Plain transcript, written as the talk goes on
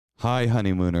Hi,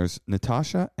 honeymooners.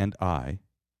 Natasha and I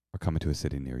are coming to a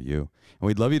city near you, and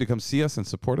we'd love you to come see us and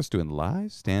support us doing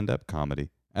live stand-up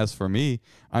comedy. As for me,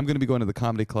 I'm going to be going to the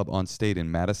Comedy Club on State in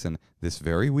Madison this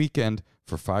very weekend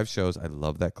for 5 shows. I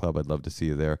love that club. I'd love to see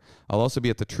you there. I'll also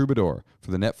be at the Troubadour for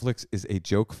the Netflix is a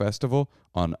Joke Festival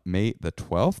on May the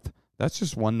 12th. That's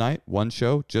just one night, one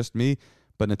show, just me.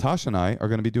 But Natasha and I are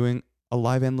going to be doing a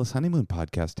live Endless Honeymoon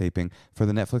podcast taping for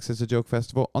the Netflix is a Joke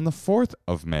Festival on the 4th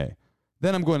of May.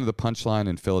 Then I'm going to the Punchline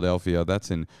in Philadelphia. That's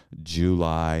in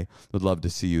July. Would love to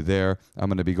see you there.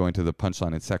 I'm going to be going to the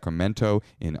Punchline in Sacramento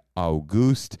in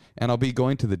August. And I'll be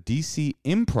going to the DC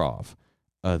Improv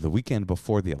the weekend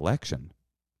before the election,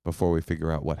 before we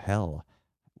figure out what hell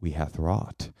we hath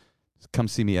wrought. Come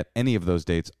see me at any of those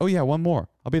dates. Oh, yeah, one more.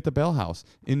 I'll be at the Bell House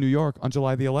in New York on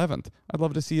July the 11th. I'd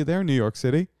love to see you there, New York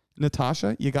City.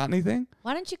 Natasha, you got anything?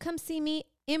 Why don't you come see me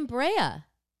in Brea?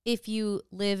 If you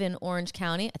live in Orange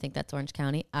County, I think that's Orange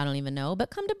County. I don't even know, but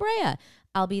come to Brea.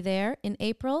 I'll be there in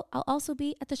April. I'll also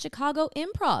be at the Chicago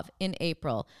Improv in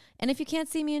April. And if you can't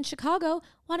see me in Chicago,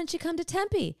 why don't you come to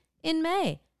Tempe in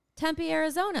May? Tempe,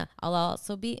 Arizona. I'll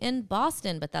also be in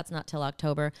Boston, but that's not till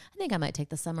October. I think I might take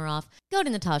the summer off. Go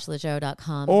to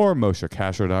NatashaLeggero.com or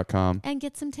MosheKasher.com and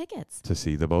get some tickets to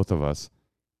see the both of us.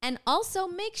 And also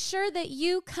make sure that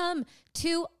you come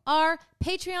to our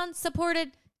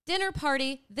Patreon-supported dinner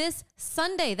party this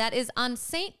Sunday. That is on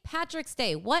St. Patrick's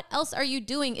Day. What else are you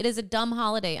doing? It is a dumb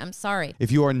holiday. I'm sorry.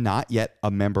 If you are not yet a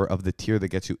member of the tier that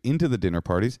gets you into the dinner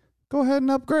parties, go ahead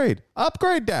and upgrade.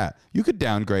 Upgrade that. You could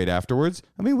downgrade afterwards.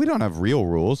 I mean, we don't have real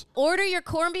rules. Order your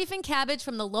corned beef and cabbage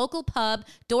from the local pub.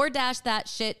 DoorDash that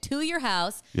shit to your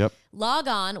house. Yep. Log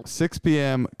on. 6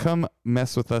 p.m. Come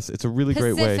mess with us. It's a really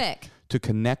great way to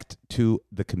connect to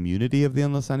the community of the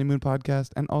Endless Honeymoon podcast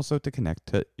and also to connect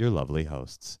to your lovely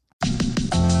hosts.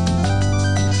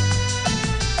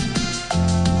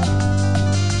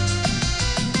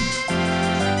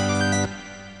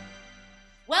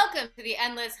 Welcome to the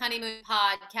Endless Honeymoon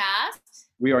podcast.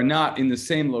 We are not in the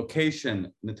same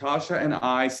location. Natasha and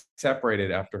I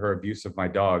separated after her abuse of my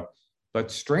dog,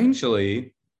 but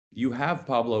strangely, you have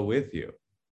Pablo with you.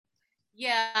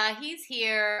 Yeah, he's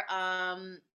here.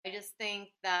 I just think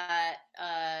that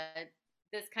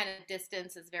this kind of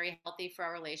distance is very healthy for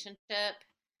our relationship.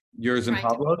 Yours and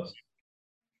Pablo's?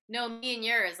 No, me and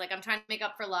yours. Like, I'm trying to make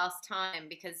up for lost time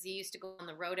because you used to go on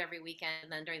the road every weekend,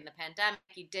 and then during the pandemic,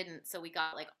 you didn't. So we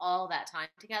got, like, all that time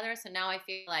together. So now I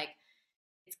feel like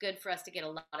it's good for us to get a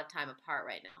lot of time apart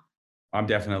right now. I'm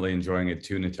definitely enjoying it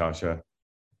too, Natasha.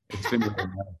 It's been really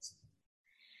nice.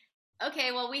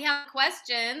 Okay, well, we have a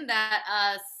question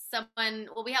that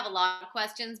we have a lot of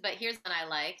questions, but here's one I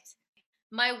liked.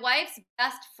 My wife's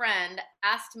best friend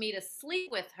asked me to sleep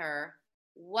with her.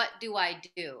 What do I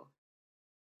do?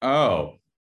 Oh,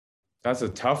 that's a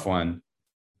tough one.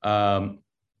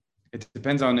 It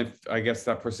depends on if, I guess,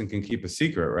 that person can keep a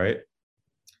secret, right?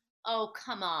 Oh,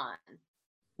 come on.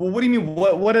 Well, what do you mean?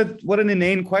 What an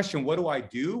inane question. What do I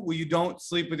do? Well, you don't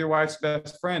sleep with your wife's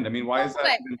best friend. I mean, why is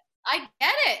that? I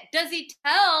get it. Does he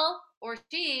tell or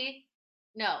she?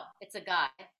 No, it's a guy.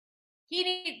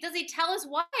 Does he tell his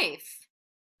wife?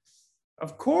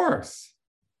 Of course.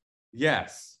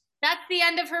 Yes. That's the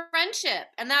end of her friendship.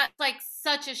 And that's like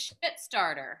such a shit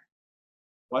starter.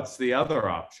 What's the other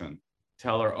option?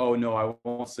 Tell her, oh, no, I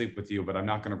won't sleep with you, but I'm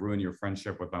not going to ruin your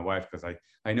friendship with my wife because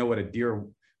I know what a dear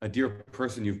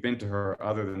person you've been to her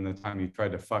other than the time you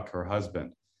tried to fuck her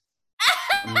husband.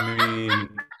 I mean...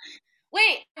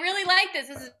 Wait, I really like this.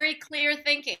 This is very clear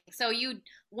thinking. So you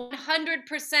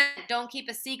 100% don't keep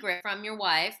a secret from your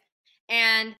wife.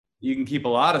 And you can keep a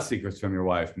lot of secrets from your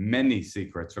wife, many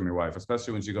secrets from your wife,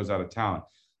 especially when she goes out of town,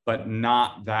 but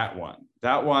not that one.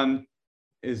 That one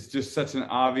is just such an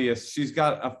obvious, she's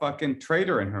got a fucking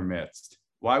traitor in her midst.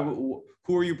 Who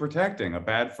are you protecting? A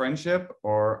bad friendship?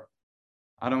 Or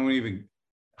I don't even,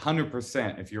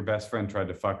 100% if your best friend tried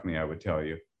to fuck me, I would tell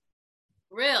you.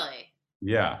 Really?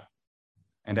 Yeah.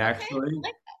 And actually,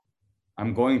 like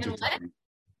I'm going to tell you.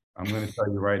 I'm going to tell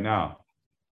you right now.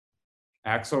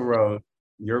 Axl Rose,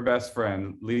 your best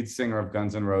friend, lead singer of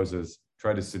Guns N' Roses,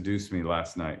 tried to seduce me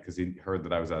last night because he heard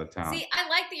that I was out of town. See, I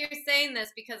like that you're saying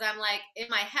this because I'm like, in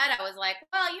my head, I was like,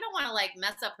 well, you don't want to like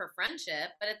mess up her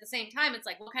friendship. But at the same time, it's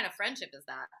like, what kind of friendship is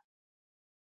that?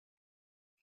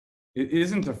 It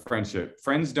isn't a friendship.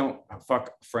 Friends don't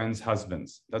fuck friends'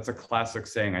 husbands. That's a classic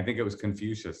saying. I think it was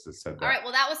Confucius that said that. All right,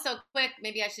 well, that was so quick.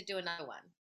 Maybe I should do another one.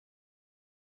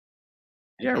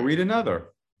 Yeah, read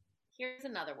another. Here's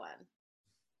another one.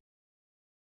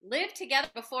 Live together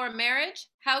before marriage?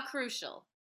 How crucial?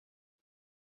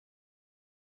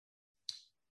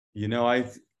 You know,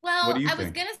 What Well, do you I was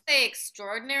think? gonna say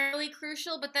extraordinarily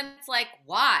crucial, but then it's like,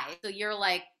 why? So you're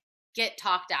like, get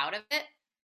talked out of it?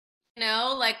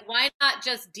 Like why not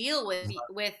just deal with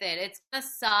it? It's gonna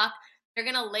suck. They're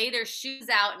gonna lay their shoes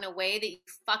out in a way that you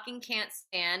fucking can't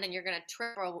stand, and you're gonna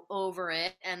trip over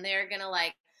it, and they're gonna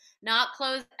like not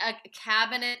close a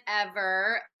cabinet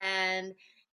ever, and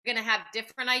you're gonna have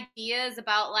different ideas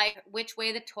about like which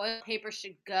way the toilet paper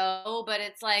should go. But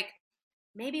it's like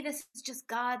maybe this is just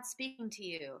God speaking to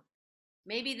you.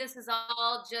 Maybe this is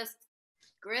all just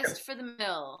grist for the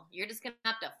mill. You're just gonna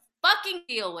have to fucking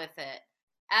deal with it.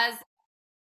 As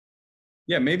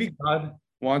Yeah, maybe God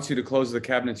wants you to close the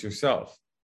cabinets yourself.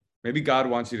 Maybe God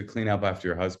wants you to clean up after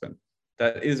your husband.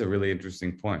 That is a really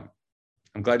interesting point.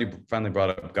 I'm glad you finally brought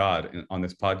up God on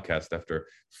this podcast after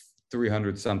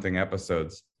 300 something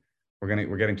episodes.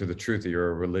 We're getting to the truth that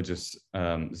you're a religious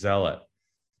zealot.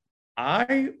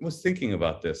 I was thinking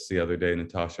about this the other day,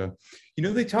 Natasha.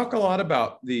 They talk a lot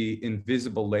about the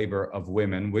invisible labor of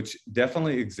women, which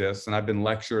definitely exists, and I've been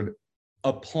lectured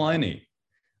aplenty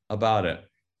about it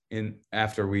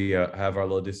after we have our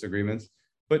little disagreements.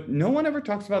 But no one ever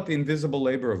talks about the invisible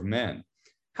labor of men.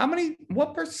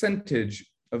 What percentage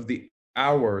of the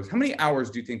hours, how many hours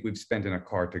do you think we've spent in a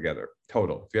car together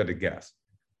total, if you had to guess?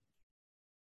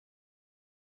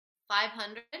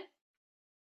 500.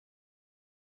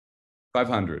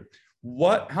 500.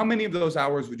 How many of those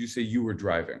hours would you say you were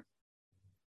driving?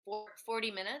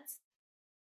 40 minutes.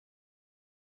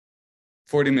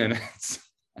 40 minutes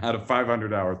out of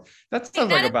 500 hours. That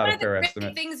sounds like about a fair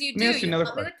estimate. Things you Let me do. ask you You another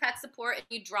help me question. with tech support, and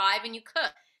you drive and you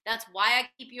cook. That's why I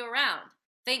keep you around.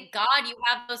 Thank God you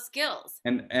have those skills.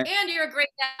 And you're a great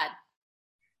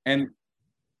dad.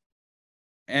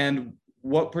 and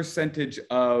what percentage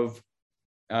of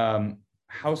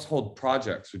household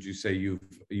projects would you say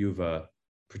you've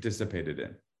participated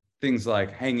in? Things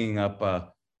like hanging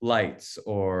up lights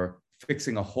or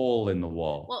fixing a hole in the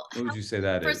wall. Well, what would you say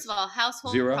that first is? of all,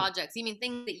 household 0? projects. You mean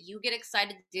things that you get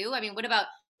excited to do? I mean, what about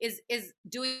is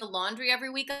doing the laundry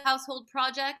every week a household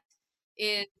project?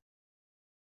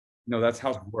 No, that's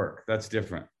housework. That's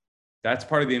different. That's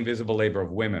part of the invisible labor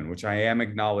of women, which I am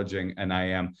acknowledging, and I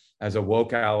am, as a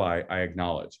woke ally, I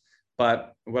acknowledge.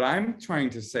 But what I'm trying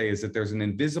to say is that there's an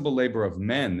invisible labor of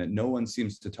men that no one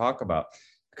seems to talk about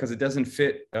because it doesn't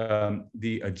fit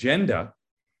the agenda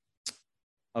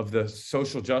of the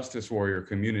social justice warrior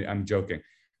community. I'm joking.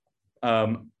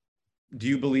 Do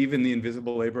you believe in the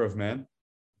invisible labor of men?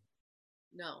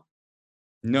 No.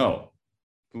 No.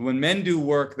 When men do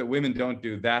work that women don't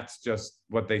do, that's just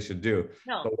what they should do.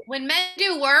 No. When men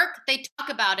do work, they talk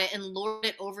about it and lord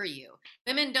it over you.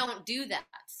 Women don't do that.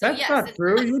 So that's not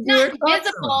true. You do it.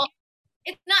 Invisible.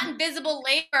 It's not invisible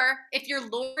labor if you're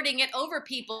lording it over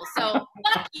people. So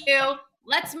fuck you.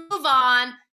 Let's move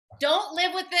on. Don't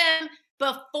live with them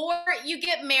before you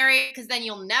get married, because then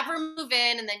you'll never move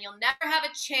in, and then you'll never have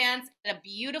a chance at a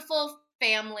beautiful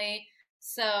family.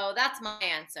 So that's my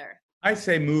answer. I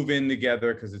say move in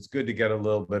together because it's good to get a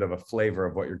little bit of a flavor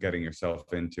of what you're getting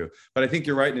yourself into. But I think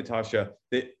you're right, Natasha,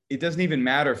 that it doesn't even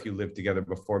matter if you live together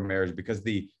before marriage, because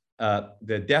the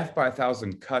death by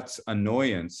 1,000 cuts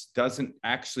annoyance doesn't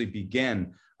actually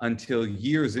begin until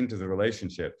years into the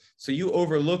relationship. So you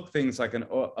overlook things like an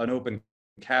open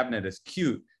cabinet as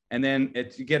cute, and then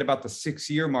you get about the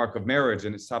 6-year mark of marriage,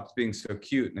 and it stops being so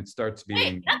cute, and it starts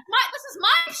being. Wait, this is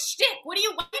my shtick. Why are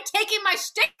you taking my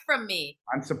shtick from me?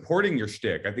 I'm supporting your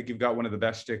shtick. I think you've got one of the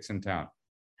best shticks in town.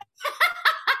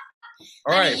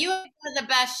 All right. You have one of the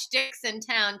best shticks in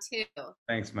town too.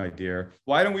 Thanks, my dear.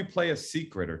 Why don't we play a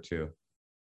secret or two?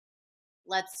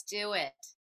 Let's do it.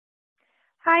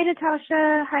 Hi,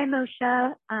 Natasha. Hi,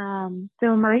 Moshe.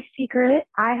 So my secret,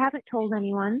 I haven't told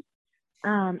anyone.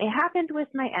 It happened with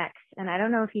my ex, and I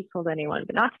don't know if he's told anyone,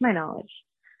 but not to my knowledge.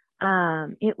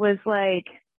 It was like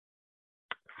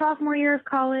sophomore year of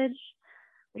college.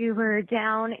 We were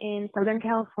down in Southern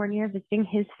California visiting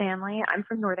his family. I'm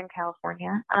from Northern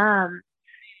California.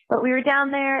 But we were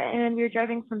down there, and we were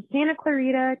driving from Santa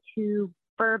Clarita to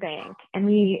Burbank, and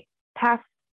we passed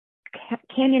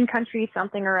Canyon Country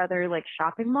something or other, like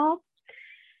shopping mall.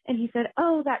 And he said,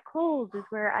 "Oh, that Kohl's is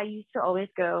where I used to always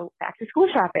go back to school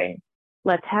shopping.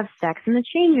 Let's have sex in the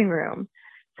changing room."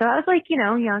 So I was like,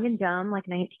 young and dumb, like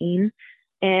 19.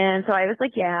 And so I was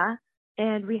like, yeah.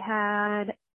 And we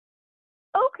had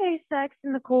okay sex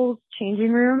in the Kohl's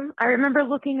changing room. I remember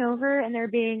looking over and there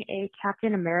being a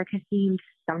Captain America themed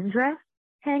sundress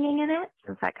hanging in it.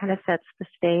 So that kind of sets the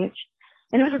stage.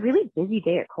 And it was a really busy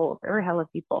day at Kohl's. There were hella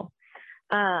people.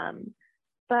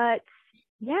 But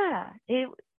yeah,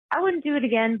 I wouldn't do it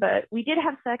again, but we did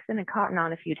have sex and it caught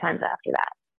on a few times after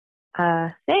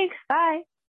that. Thanks. Bye.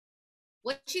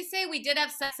 What did she say? We did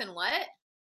have sex and what?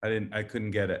 I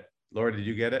couldn't get it. Laura, did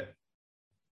you get it?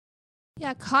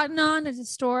 Yeah, Cotton On at the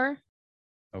store.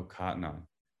 Oh, Cotton On.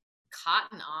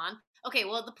 Cotton On. Okay,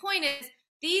 well the point is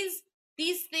these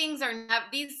things are never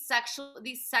these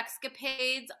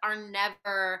sexcapades are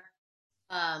never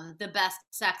the best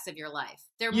sex of your life.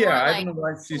 They're more Yeah, I like don't know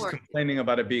why she's complaining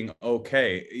about it being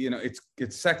okay. You know,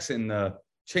 it's sex in the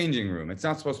changing room. It's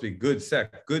not supposed to be good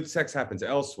sex. Good sex happens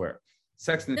elsewhere.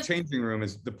 Sex in the changing room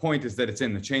is the point is that it's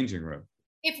in the changing room.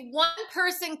 If one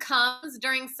person comes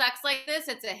during sex like this,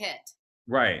 it's a hit.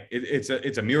 Right.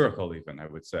 It's a miracle, even, I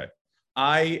would say.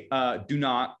 I do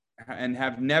not and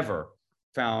have never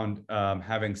found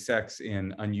having sex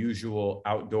in unusual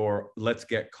outdoor, let's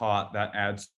get caught, that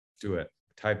adds to it,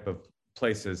 type of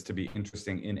places to be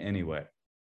interesting in any way.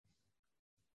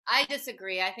 I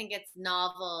disagree. I think it's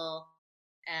novel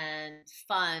and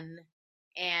fun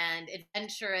and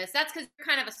adventurous. That's because you're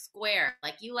kind of a square.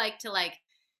 Like you like to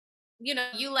you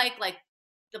like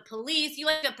the police. You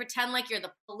like to pretend like you're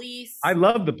the police. I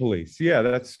love the police. Yeah,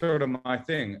 that's sort of my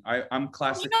thing. I'm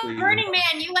classically Burning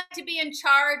Man. You like to be in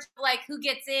charge of like who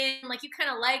gets in. Like you kind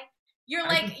of like you're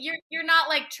not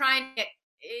like trying to get.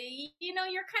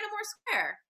 You're kind of more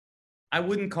square. I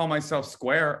wouldn't call myself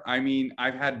square. I mean,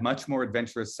 I've had much more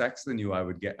adventurous sex than you. I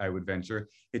would venture.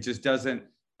 It just doesn't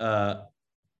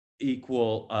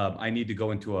equal. I need to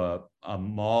go into a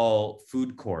mall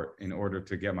food court in order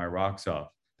to get my rocks off.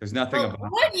 There's nothing about.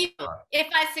 Would you? If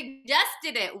I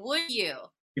suggested it, would you?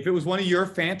 If it was one of your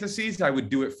fantasies, I would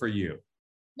do it for you.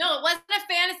 No, it wasn't a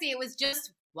fantasy. It was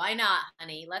just, why not,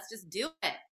 honey? Let's just do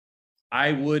it.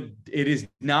 I would. It is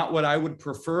not what I would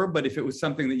prefer, but if it was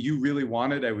something that you really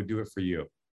wanted, I would do it for you.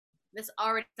 This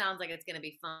already sounds like it's going to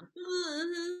be fun.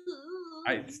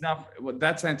 It's not. Well,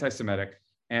 that's anti-Semitic,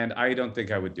 and I don't think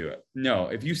I would do it. No,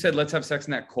 if you said let's have sex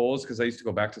in that Kohl's because I used to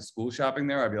go back to school shopping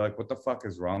there, I'd be like, what the fuck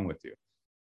is wrong with you?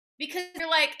 Because you're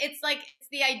it's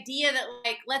the idea that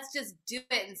like let's just do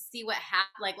it and see what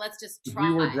happens. Like let's just try.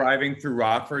 We were driving through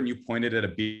Rockford and you pointed at a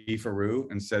beefaroo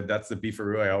and said, that's the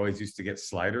beefaroo I always used to get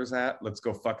sliders at. Let's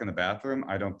go fuck in the bathroom.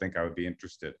 I don't think I would be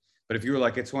interested. But if you were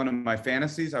like, it's one of my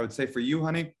fantasies, I would say for you,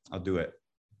 honey, I'll do it.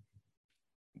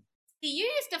 See, you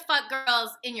used to fuck girls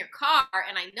in your car,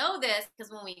 and I know this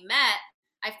because when we met,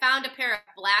 I found a pair of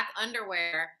black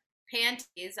underwear,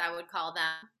 panties, I would call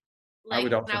them. Like I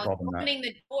would also when I call was them opening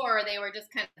the door, they were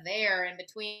just kind of there in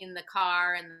between the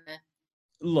car and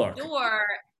the door.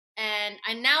 And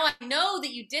now I know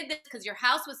that you did this because your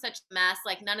house was such a mess.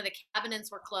 Like none of the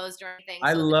cabinets were closed or anything.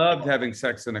 I loved having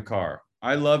sex in a car.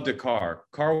 I loved a car.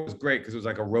 Car was great because it was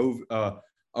like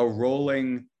a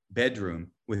rolling bedroom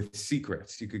with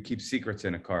secrets. You could keep secrets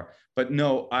in a car. But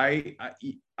no, I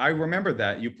remember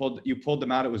that you pulled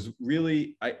them out. It was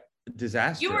really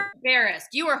disaster. You were embarrassed.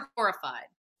 You were horrified.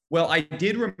 Well, I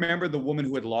did remember the woman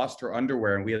who had lost her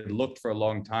underwear, and we had looked for a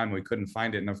long time. We couldn't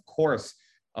find it. And of course,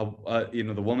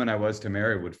 the woman I was to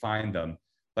marry would find them.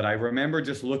 But I remember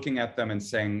just looking at them and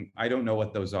saying, I don't know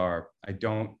what those are. I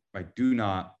do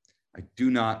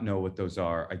not know what those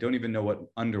are. I don't even know what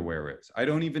underwear is. I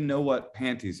don't even know what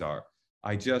panties are.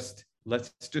 Let's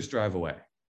just drive away.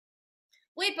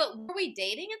 Wait, but were we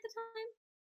dating at the time?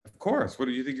 Of course. What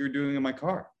did you think you were doing in my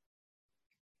car?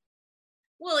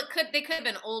 Well, they could have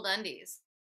been old undies.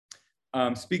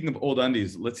 Speaking of old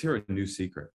undies, let's hear a new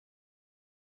secret.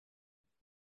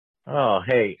 Oh,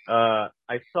 hey,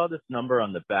 I saw this number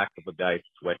on the back of a guy's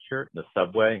sweatshirt in the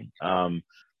subway. I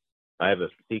have a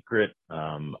secret.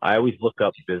 I always look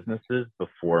up businesses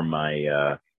before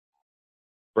my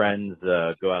friends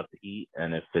go out to eat.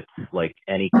 And if it's like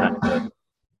any kind of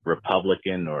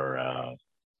Republican or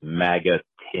MAGA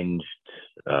tinged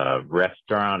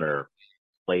restaurant or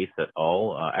place at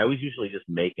all, I always usually just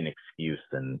make an excuse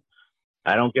and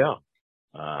I don't go.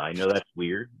 I know that's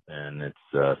weird and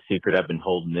it's a secret I've been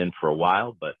holding in for a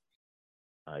while, but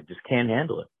I just can't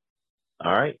handle it.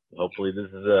 All right. Hopefully this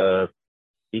is a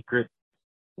secret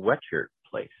sweatshirt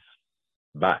place.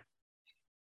 Bye.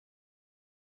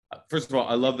 First of all,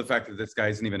 I love the fact that this guy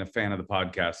isn't even a fan of the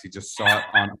podcast. He just saw it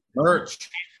on merch.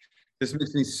 This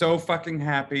makes me so fucking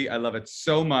happy. I love it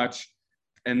so much.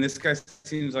 And this guy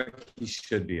seems like he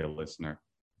should be a listener.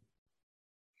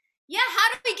 Yeah,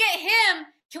 how do we get him?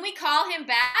 Can we call him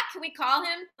back? Can we call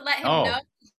him to let him know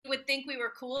he would think we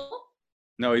were cool?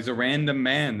 No, he's a random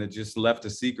man that just left a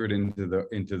secret into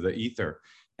the ether.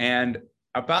 And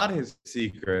about his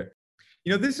secret,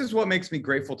 this is what makes me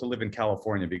grateful to live in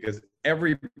California, because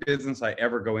every business I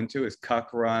ever go into is cuck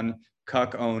run,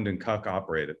 cuck owned, and cuck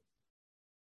operated.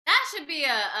 That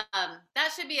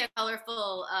should be a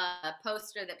colorful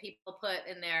poster that people put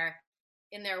in their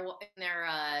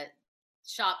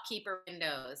shopkeeper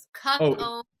windows. Cuck Oh.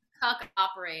 owned, cuck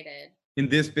operated. In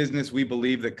this business, we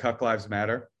believe that cuck lives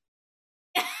matter.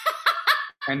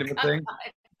 Kind of a thing.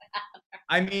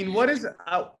 I mean, what is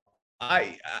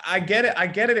I get it. I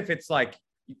get it if it's like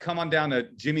you come on down to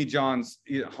Jimmy John's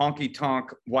honky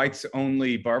tonk whites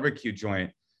only barbecue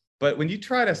joint, but when you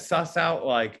try to suss out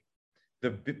like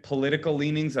the political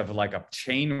leanings of like a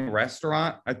chain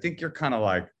restaurant, I think you're kind of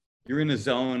like you're in a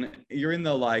zone. You're in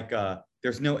the like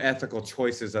there's no ethical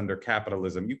choices under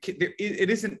capitalism. It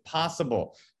isn't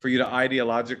possible for you to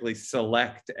ideologically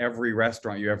select every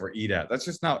restaurant you ever eat at. That's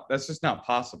just not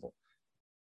possible.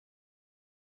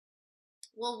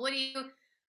 Well, what do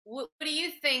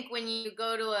you think when you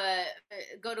go to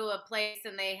a place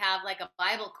and they have like a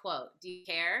Bible quote? Do you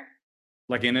care?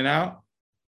 Like In-N-Out?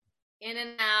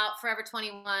 In-N-Out, Forever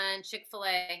 21,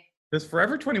 Chick-fil-A. Does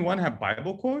Forever 21 have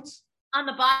Bible quotes? On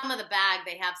the bottom of the bag,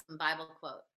 they have some Bible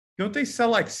quote. Don't they sell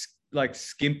like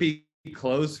skimpy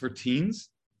clothes for teens?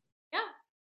 Yeah.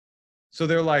 So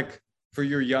they're like for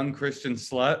your young Christian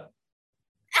slut.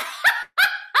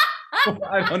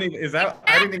 I don't even. Is that?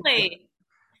 Exactly.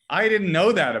 I didn't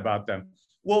know that about them.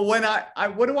 Well, when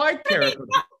what do I care? If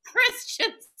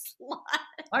Christian slut.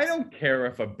 I don't care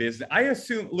if a business. I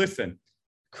assume. Listen,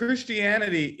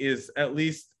 Christianity is at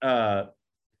least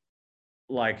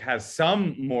like has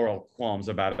some moral qualms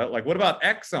about it. Like, what about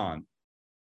Exxon?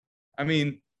 I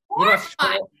mean, what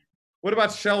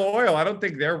about Shell Oil? I don't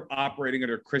think they're operating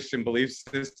under Christian belief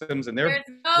systems, and there's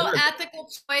no ethical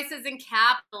choices in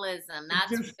capitalism. That's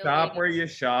just really stop where you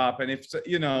shop, and if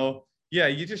you know, yeah,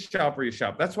 you just shop where you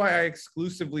shop. That's why I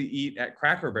exclusively eat at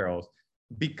Cracker Barrels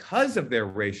because of their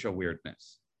racial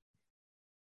weirdness.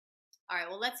 All right,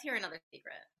 well, let's hear another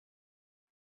secret.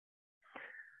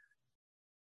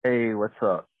 Hey, what's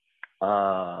up?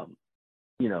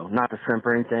 You know, not to simp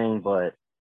or anything, but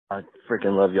I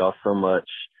freaking love y'all so much.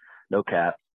 No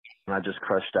cap. And I just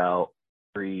crushed out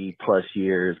 3+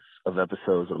 years of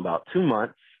episodes in about 2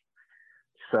 months.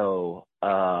 So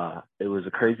it was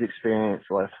a crazy experience,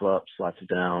 lots of ups, lots of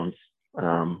downs.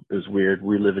 It was weird.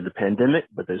 We live in the pandemic,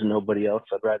 but there's nobody else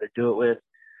I'd rather do it with.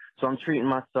 So I'm treating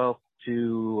myself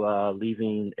to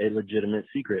leaving a legitimate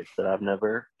secret that I've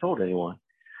never told anyone.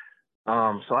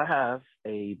 So I have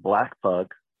a black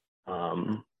pug,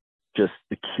 just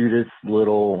the cutest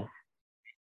little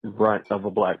runt of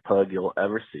a black pug you'll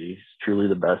ever see. He's truly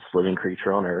the best living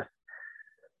creature on earth.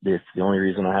 It's the only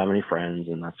reason I have any friends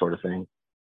and that sort of thing.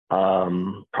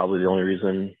 Probably the only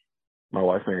reason my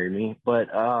wife married me. But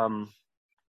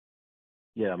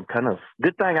yeah, I'm kind of,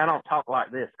 good thing I don't talk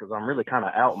like this because I'm really kind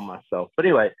of outing myself. But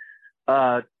anyway,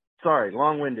 sorry,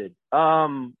 long-winded.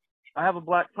 I have a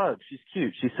black pug. She's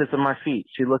cute. She sits at my feet.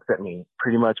 She looks at me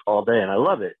pretty much all day, and I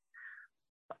love it.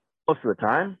 Most of the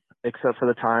time, except for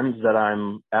the times that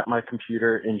I'm at my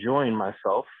computer enjoying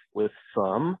myself with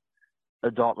some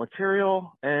adult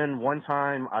material. And one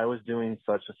time I was doing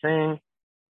such a thing,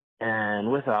 and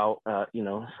without,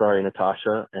 sorry,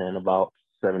 Natasha, and about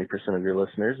 70% of your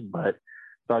listeners, but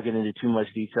without getting into too much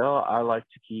detail, I like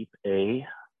to keep a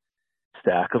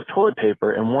stack of toilet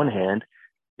paper in one hand.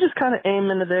 Just kind of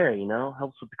aim into there,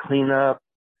 helps with the cleanup,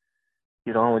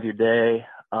 get on with your day.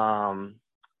 And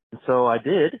so I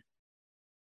did.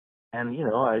 And,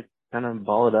 I kind of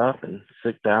ball it up and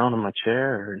sit down in my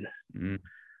chair and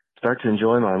start to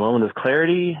enjoy my moment of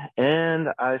clarity. And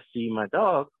I see my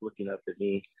dog looking up at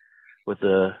me with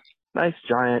a nice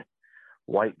giant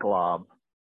white glob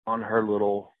on her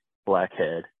little black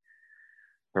head,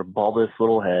 her bulbous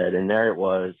little head. And there it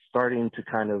was, starting to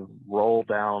kind of roll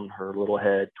down her little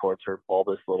head towards her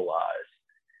bulbous little eyes.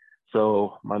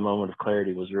 So my moment of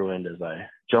clarity was ruined as I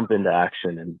jump into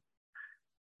action and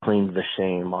cleaned the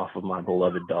shame off of my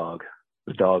beloved dog,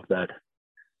 the dog that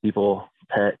people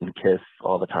pet and kiss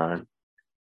all the time.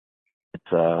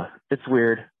 It's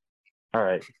weird. All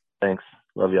right. Thanks.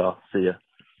 Love y'all. See ya.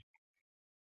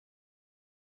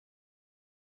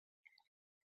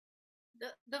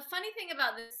 The funny thing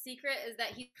about this secret is that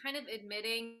he's kind of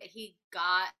admitting that he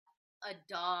got a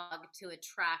dog to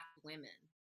attract women.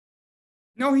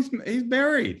 No, he's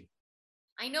married.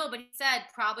 I know, but he said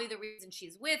probably the reason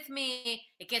she's with me,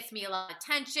 it gets me a lot of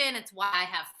attention. It's why I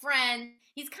have friends.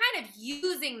 He's kind of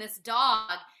using this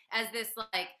dog as this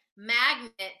like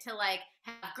magnet to like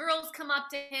have girls come up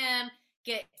to him,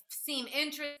 seem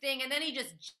interesting, and then he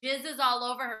just jizzes all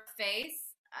over her face.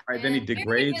 All right, then he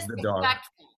degrades the dog.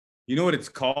 You know what it's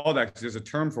called? Actually, there's a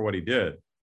term for what he did.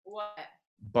 What?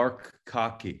 Bark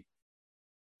cocky.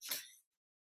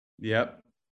 Yep.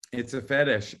 It's a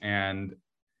fetish and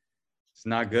it's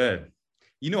not good.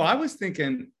 I was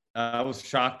thinking, I was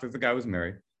shocked that the guy was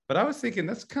married, but I was thinking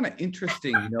that's kind of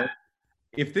interesting,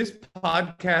 if this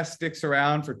podcast sticks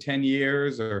around for 10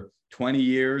 years or 20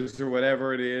 years or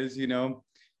whatever it is, you know,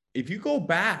 if you go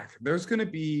back, there's going to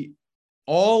be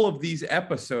all of these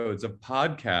episodes of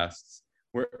podcasts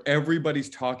where everybody's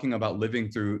talking about living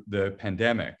through the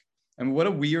pandemic. And what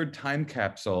a weird time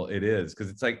capsule it is, because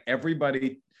it's like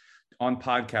everybody on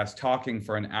podcast talking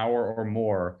for an hour or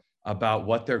more about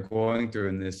what they're going through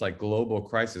in this like global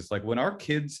crisis. Like when our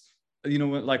kids, you know,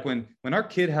 like when our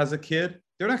kid has a kid,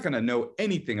 they're not going to know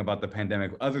anything about the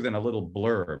pandemic other than a little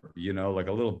blurb, you know, like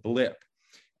a little blip.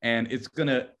 And it's going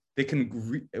to,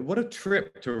 what a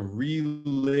trip to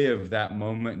relive that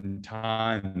moment in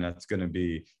time that's going to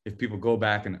be if people go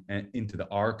back and into the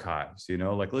archives, you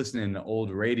know, like listening to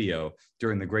old radio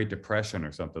during the Great Depression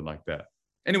or something like that.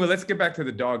 Anyway, let's get back to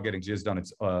the dog getting jizzed on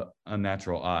its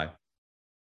unnatural eye.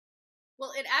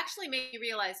 Well, it actually made me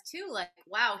realize too, like,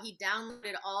 wow, he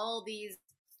downloaded all these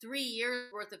 3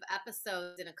 years worth of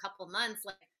episodes in a couple months.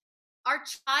 Like, our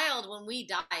child, when we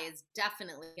die, is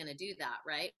definitely going to do that,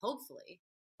 right? Hopefully.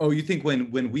 Oh, you think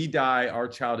when we die, our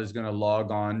child is going to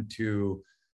log on to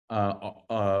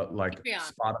like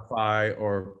Patreon. Spotify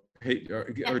or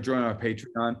join our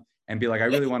Patreon and be like, I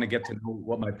really want to get to know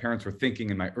what my parents were thinking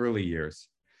in my early years.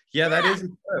 Yeah,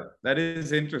 that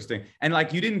is interesting. And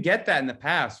like, you didn't get that in the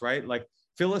past, right? Like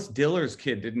Phyllis Diller's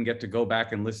kid didn't get to go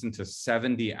back and listen to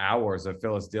 70 hours of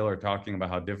Phyllis Diller talking about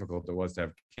how difficult it was to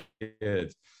have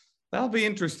kids. That'll be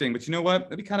interesting, but you know what?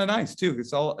 That'd be kind of nice too.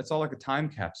 It's all like a time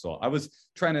capsule. I was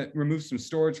trying to remove some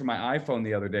storage from my iPhone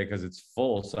the other day because it's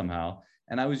full somehow.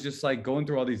 And I was just like going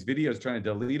through all these videos trying to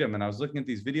delete them. And I was looking at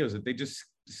these videos that they just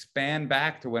span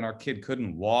back to when our kid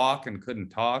couldn't walk and couldn't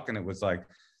talk. And it was like,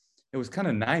 it was kind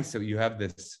of nice that you have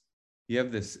this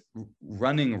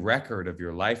running record of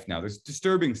your life now. There's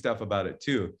disturbing stuff about it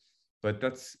too, but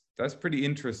that's pretty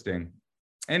interesting.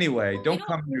 Anyway, well, don't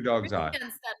come in your dog's eye.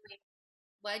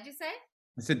 What did you say?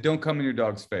 I said, don't come in your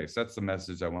dog's face. That's the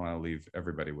message I want to leave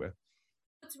everybody with.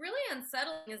 What's really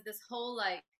unsettling is this whole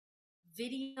like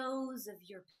videos of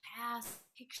your past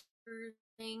pictures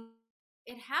thing.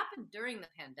 It happened during the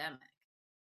pandemic.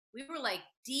 We were like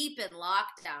deep in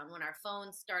lockdown when our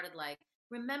phones started like,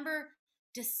 remember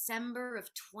December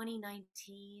of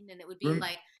 2019? And it would be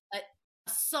like a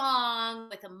song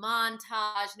with a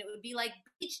montage, and it would be like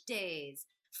beach days,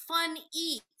 fun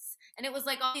eats. And it was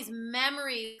like all these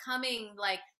memories coming,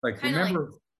 like kind of like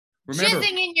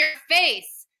jizzing in your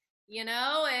face, you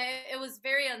know? It was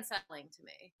very unsettling to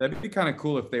me. That'd be kind of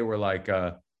cool if they were like,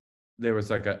 there was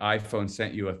like an iPhone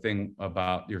sent you a thing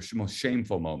about your most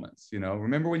shameful moments, you know?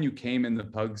 Remember when you came in the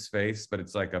pug's face, but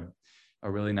it's like a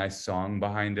really nice song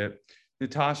behind it?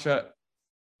 Natasha,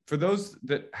 for those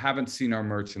that haven't seen our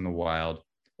merch in the wild,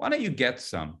 why don't you get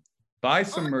some? Buy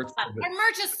some merch. Our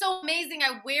merch is so amazing.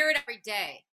 I wear it every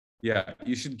day. Yeah,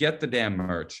 you should get the damn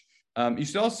merch. You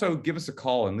should also give us a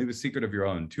call and leave a secret of your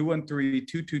own,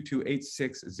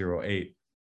 213-222-8608.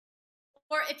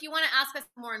 Or if you want to ask us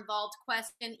a more involved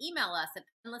question, email us at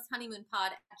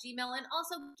endlesshoneymoonpod@gmail.com and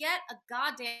also get a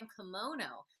goddamn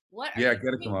kimono. What are you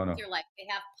get a kimono. Your life? They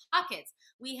have pockets.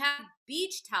 We have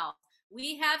beach towels.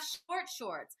 We have short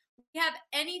shorts. We have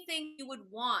anything you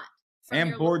would want.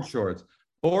 And board shorts.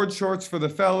 Board shorts for the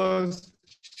fellows,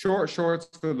 short shorts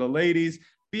for the ladies.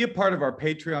 Be a part of our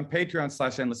Patreon,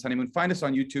 patreon.com/endlesshoneymoon. Find us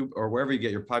on YouTube or wherever you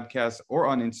get your podcasts or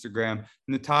on Instagram.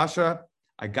 Natasha,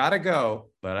 I gotta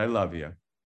go, but I love you.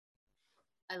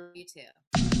 I love you too.